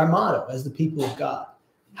to be our motto as the people of God.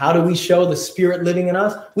 How do we show the Spirit living in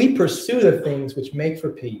us? We pursue the things which make for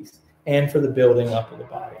peace and for the building up of the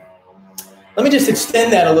body. Let me just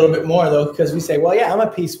extend that a little bit more, though, because we say, well, yeah, I'm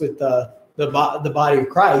at peace with the body of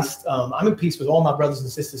Christ. I'm at peace with all my brothers and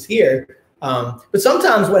sisters here. But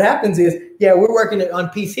sometimes what happens is, yeah, we're working on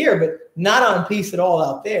peace here, but not on peace at all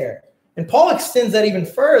out there. And Paul extends that even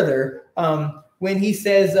further when he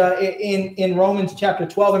says in Romans chapter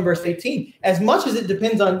 12 and verse 18, as much as it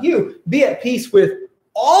depends on you, be at peace with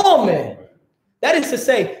all men. That is to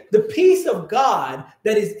say, the peace of God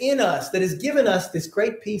that is in us, that has given us this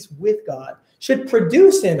great peace with God, should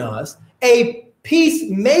produce in us a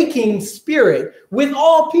peacemaking spirit with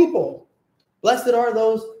all people. Blessed are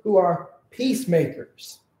those who are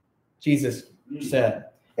peacemakers, Jesus said.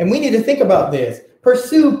 And we need to think about this.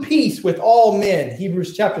 Pursue peace with all men,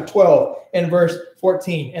 Hebrews chapter 12 and verse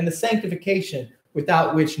 14, and the sanctification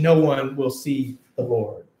without which no one will see the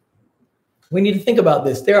Lord. We need to think about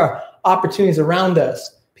this. There are opportunities around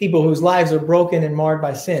us, people whose lives are broken and marred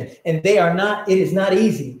by sin, and it is not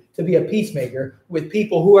easy to be a peacemaker with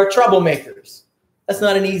people who are troublemakers. That's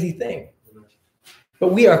not an easy thing.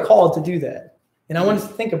 But we are called to do that. And I want us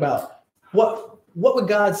to think about what would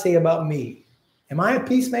God say about me? Am I a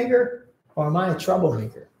peacemaker or am I a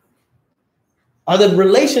troublemaker? Are the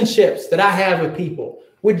relationships that I have with people,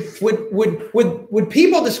 would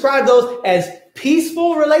people describe those as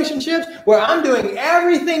peaceful relationships where I'm doing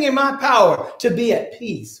everything in my power to be at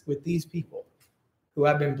peace with these people who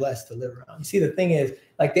I've been blessed to live around? You see, the thing is,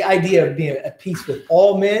 like the idea of being at peace with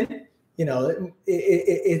all men,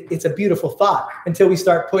 it's a beautiful thought until we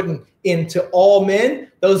start putting into all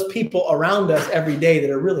men those people around us every day that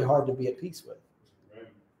are really hard to be at peace with.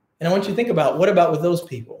 And I want you to think about, what about with those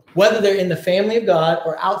people? Whether they're in the family of God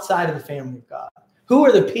or outside of the family of God, who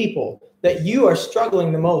are the people that you are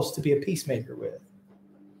struggling the most to be a peacemaker with?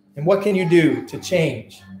 And what can you do to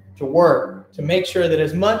change, to work, to make sure that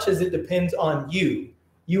as much as it depends on you,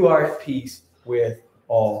 you are at peace with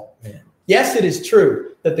all men? Yes, it is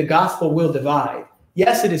true that the gospel will divide.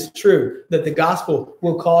 Yes, it is true that the gospel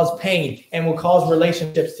will cause pain and will cause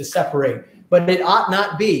relationships to separate. But it ought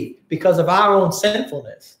not be because of our own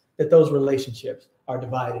sinfulness that those relationships are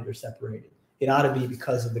divided or separated. It ought to be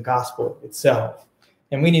because of the gospel itself.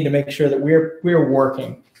 And we need to make sure that we're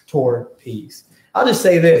working toward peace. I'll just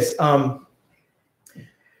say this.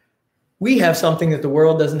 We have something that the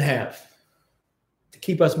world doesn't have to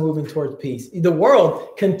keep us moving towards peace. The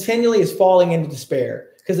world continually is falling into despair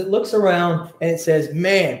because it looks around and it says,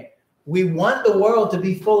 man, we want the world to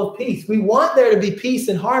be full of peace. We want there to be peace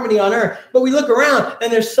and harmony on earth. But we look around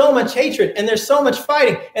and there's so much hatred and there's so much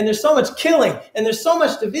fighting and there's so much killing and there's so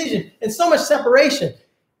much division and so much separation.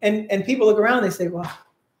 And people look around and they say, well,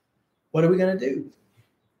 what are we going to do?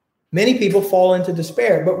 Many people fall into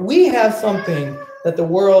despair, but we have something that the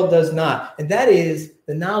world does not. And that is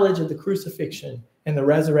the knowledge of the crucifixion and the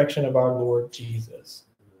resurrection of our Lord Jesus.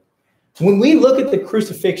 When we look at the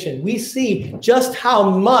crucifixion, we see just how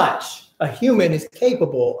much a human is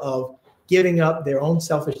capable of giving up their own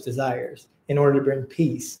selfish desires in order to bring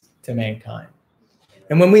peace to mankind.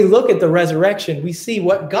 And when we look at the resurrection, we see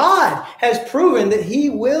what God has proven that he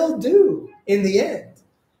will do in the end.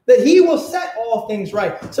 that he will set all things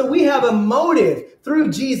right. So we have a motive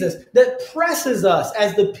through Jesus that presses us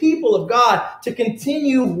as the people of God to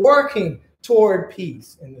continue working toward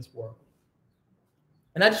peace in this world.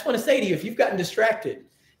 And I just want to say to you, if you've gotten distracted,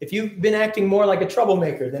 if you've been acting more like a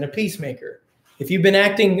troublemaker than a peacemaker, if you've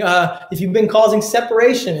been causing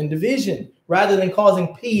separation and division rather than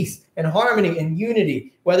causing peace and harmony and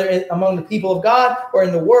unity, whether among the people of God or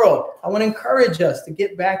in the world, I want to encourage us to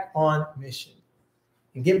get back on mission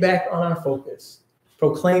and get back on our focus,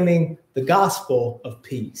 proclaiming the gospel of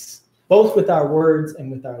peace, both with our words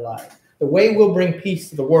and with our lives. The way we'll bring peace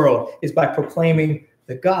to the world is by proclaiming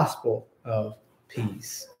the gospel of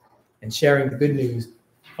peace and sharing the good news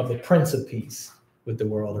of the Prince of Peace with the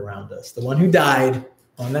world around us, the one who died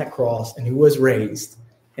on that cross and who was raised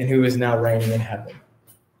and who is now reigning in heaven.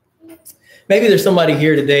 Maybe there's somebody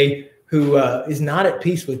here today who is not at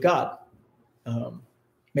peace with God.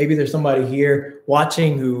 Maybe there's somebody here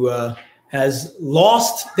watching who has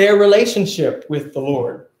lost their relationship with the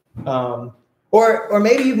Lord. Or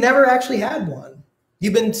maybe you've never actually had one.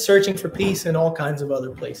 You've been searching for peace in all kinds of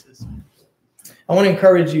other places. I want to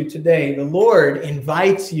encourage you today. The Lord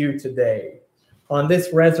invites you today on this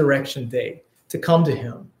resurrection day to come to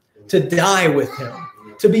him, to die with him,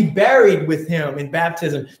 to be buried with him in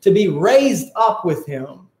baptism, to be raised up with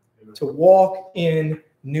him, to walk in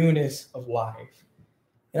newness of life.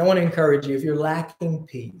 And I want to encourage you, if you're lacking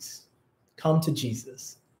peace, come to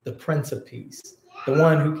Jesus, the Prince of Peace, the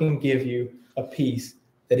one who can give you a peace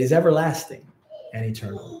that is everlasting and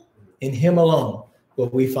eternal. In him alone will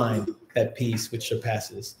we find that peace which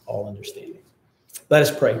surpasses all understanding. Let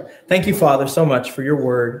us pray. Thank you, Father, so much for your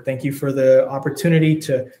word. Thank you for the opportunity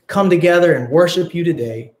to come together and worship you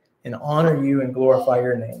today and honor you and glorify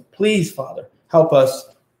your name. Please, Father, help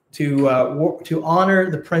us to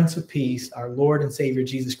honor the Prince of Peace, our Lord and Savior,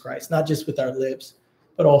 Jesus Christ, not just with our lips,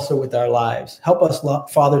 but also with our lives. Help us,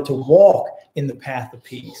 Father, to walk in the path of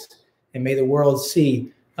peace. And may the world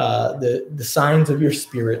see the signs of your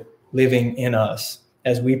Spirit living in us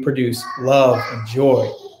as we produce love and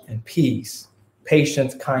joy and peace,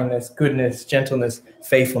 patience, kindness, goodness, gentleness,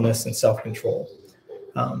 faithfulness, and self-control.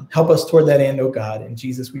 Help us toward that end, O God. In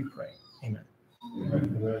Jesus we pray. Amen.